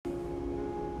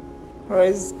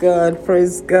Praise God,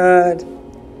 praise God.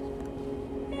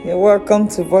 You're welcome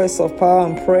to Voice of Power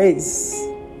and Praise.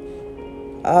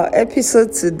 Our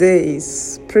episode today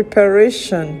is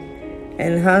Preparation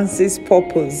Enhances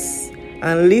Purpose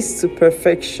and Leads to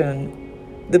Perfection,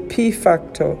 the P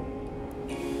factor.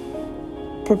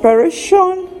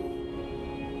 Preparation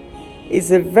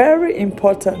is a very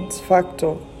important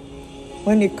factor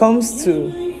when it comes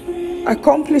to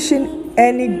accomplishing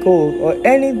any goal or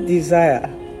any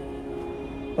desire.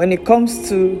 When it comes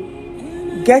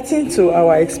to getting to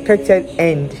our expected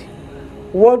end,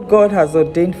 what God has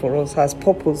ordained for us has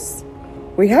purpose,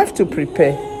 we have to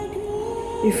prepare.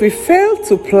 If we fail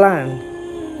to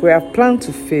plan, we have planned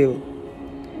to fail.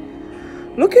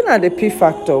 Looking at the P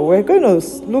factor, we're going to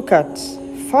look at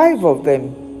 5 of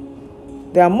them.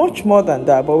 There are much more than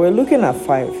that, but we're looking at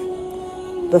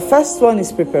 5. The first one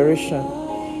is preparation.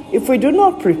 If we do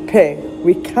not prepare,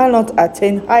 we cannot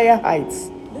attain higher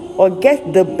heights or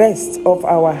get the best of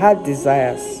our heart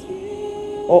desires,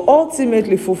 or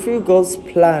ultimately fulfill God's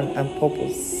plan and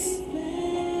purpose.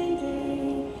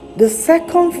 The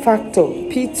second factor,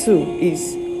 P2,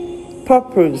 is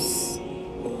purpose.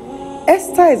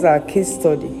 Esther is our case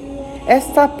study.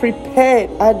 Esther prepared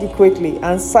adequately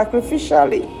and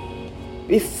sacrificially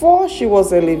before she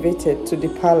was elevated to the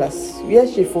palace where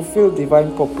she fulfilled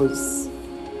divine purpose.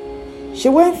 She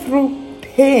went through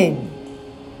pain,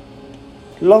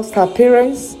 lost her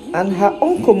parents, and her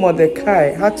uncle Mordecai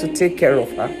had to take care of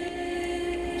her.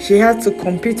 She had to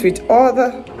compete with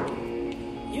other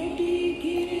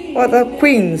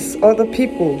queens, other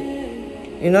people,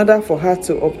 in order for her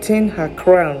to obtain her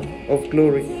crown of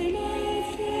glory.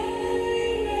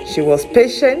 She was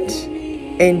patient,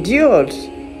 endured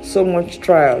so much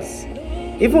trials.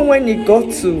 Even when it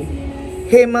got to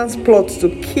Haman's plot to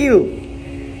kill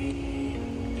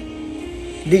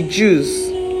the Jews,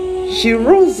 she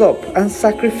rose up and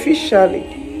sacrificially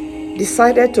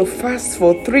decided to fast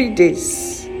for 3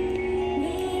 days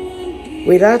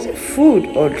without food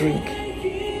or drink.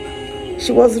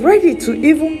 She was ready to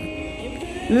even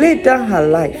lay down her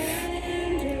life.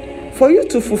 For you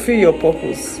to fulfill your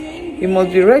purpose, you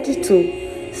must be ready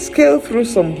to scale through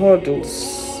some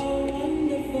hurdles,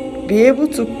 be able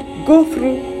to go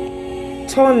through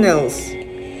tunnels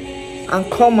and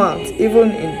come out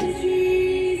even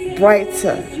in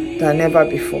brighter than ever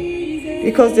before,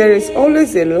 because there is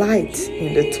always a light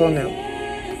in the tunnel.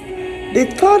 The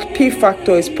third P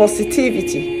factor is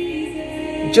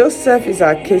positivity. Joseph is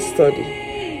our case study.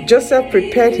 Joseph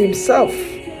prepared himself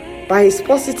by his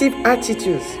positive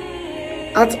attitudes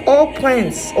at all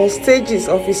points or stages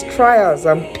of his trials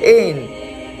and pain.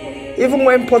 Even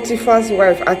when Potiphar's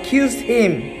wife accused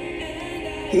him,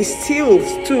 he still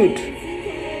stood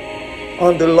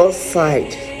on the Lord's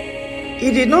side. He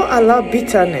did not allow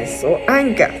bitterness or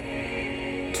anger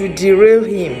to derail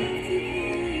him,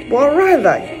 but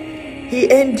rather he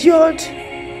endured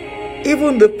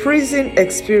even the prison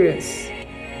experience.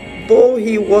 Though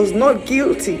he was not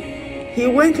guilty, he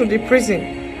went to the prison.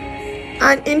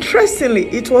 And interestingly,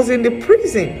 it was in the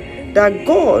prison that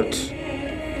God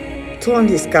turned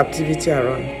his captivity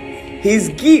around. His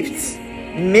gifts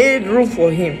made room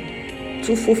for him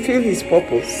to fulfill his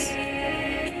purpose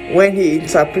when he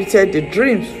interpreted the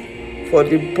dreams for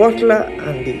the butler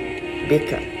and the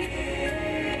baker.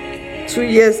 2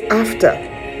 years after,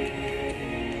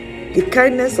 the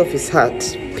kindness of his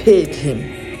heart paid him.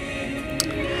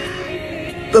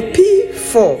 The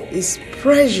P4 is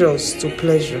pressures to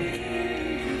pleasure.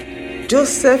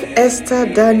 Joseph, Esther,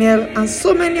 Daniel, and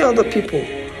so many other people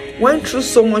went through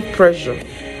so much pressure,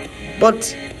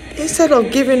 but instead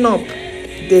of giving up,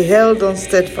 they held on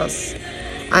steadfast,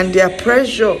 and their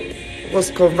pressure was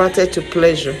converted to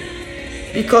pleasure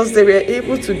because they were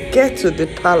able to get to the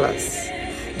palace.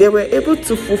 They were able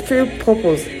to fulfill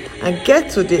purpose and get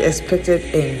to the expected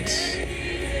end.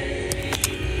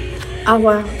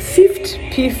 Our 5th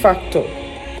P factor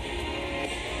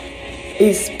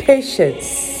is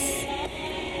patience.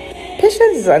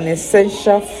 Patience is an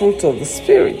essential fruit of the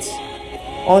Spirit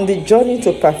on the journey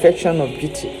to perfection of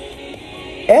beauty.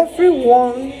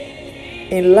 Everyone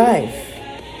in life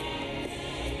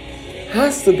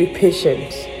has to be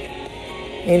patient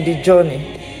in the journey.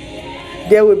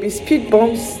 There will be speed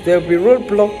bumps, there will be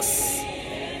roadblocks,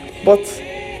 but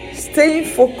staying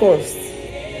focused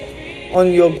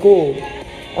on your goal,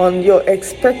 on your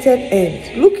expected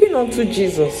end, looking unto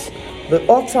Jesus, the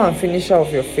author and finisher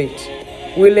of your faith,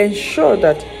 will ensure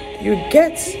that you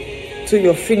get to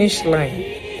your finish line,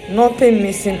 nothing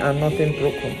missing and nothing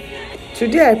broken.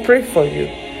 Today I pray for you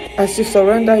as you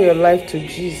surrender your life to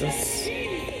Jesus,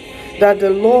 that the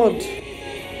Lord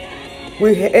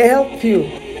will help you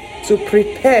to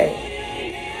prepare,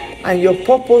 and your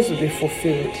purpose will be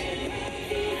fulfilled.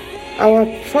 Our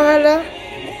Father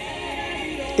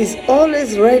is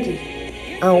always ready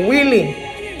and willing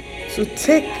to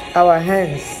take our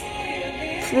hands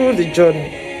through the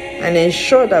journey and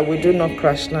ensure that we do not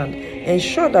crash land,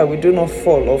 ensure that we do not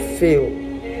fall or fail.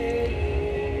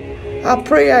 Our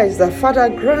prayer is that, Father,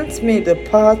 grant me the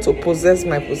power to possess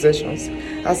my possessions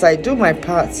as I do my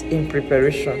part in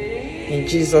preparation. In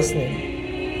Jesus'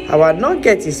 name. Our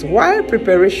nugget is, while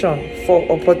preparation for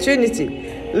opportunity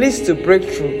leads to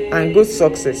breakthrough and good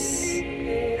success,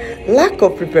 lack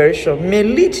of preparation may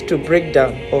lead to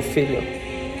breakdown or failure.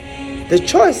 The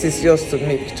choice is yours to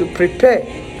make, to prepare,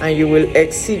 and you will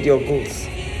exceed your goals.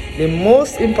 The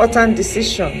most important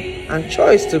decision and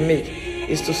choice to make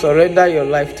is to surrender your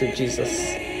life to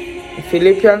Jesus. In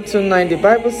Philippians 2:9, the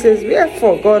Bible says,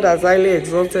 wherefore God has highly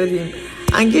exalted him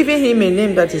and given him a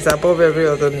name that is above every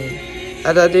other name,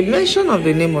 and at the mention of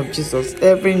the name of Jesus,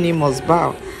 every knee must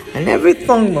bow and every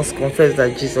tongue must confess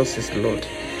that Jesus is Lord.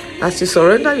 As you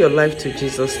surrender your life to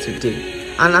Jesus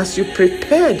today, and as you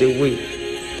prepare the way,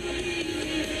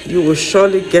 you will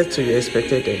surely get to your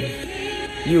expected end.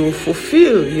 You will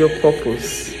fulfill your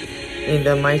purpose in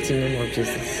the mighty name of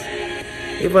Jesus.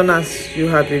 Even as you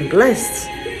have been blessed,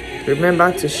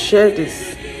 remember to share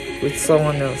this with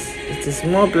someone else. It is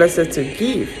more blessed to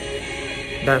give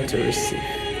than to receive.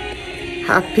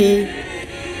 Happy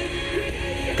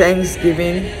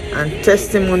Thanksgiving and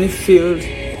testimony-filled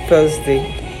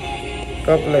Thursday.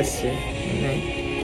 God bless you. Amen.